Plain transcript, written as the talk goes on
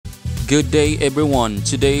Good day everyone,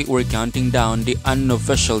 today we're counting down the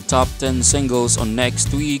unofficial top 10 singles on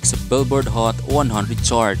next week's Billboard Hot 100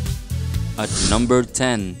 chart. At number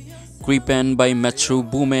 10, Creepin' by Metro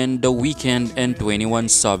Boomin, The Weeknd and 21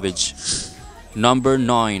 Savage. Number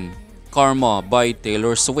 9, Karma by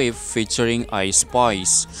Taylor Swift featuring Ice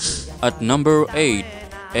Spice. At number 8,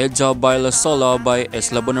 Ella Baila Sola by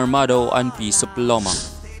Eslabon Armado and Piso Paloma.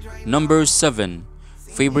 Number 7,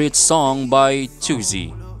 Favorite Song by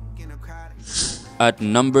Tuzi. At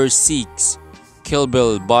number 6, Kill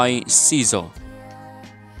Bill by SZA.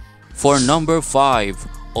 For number 5,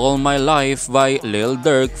 All My Life by Lil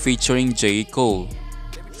Durk featuring J. Cole.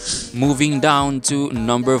 Moving down to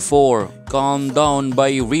number 4, Calm Down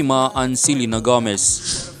by Rima and Selena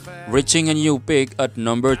Gomez. Reaching a new peak at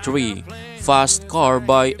number 3, Fast Car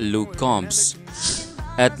by Luke Combs.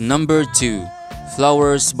 At number 2,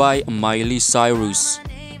 Flowers by Miley Cyrus.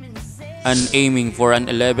 And aiming for an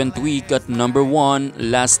 11th week at number 1,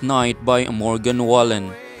 Last Night by Morgan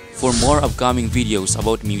Wallen. For more upcoming videos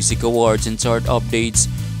about music awards and chart updates,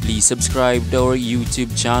 please subscribe to our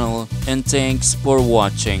YouTube channel, and thanks for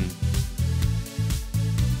watching.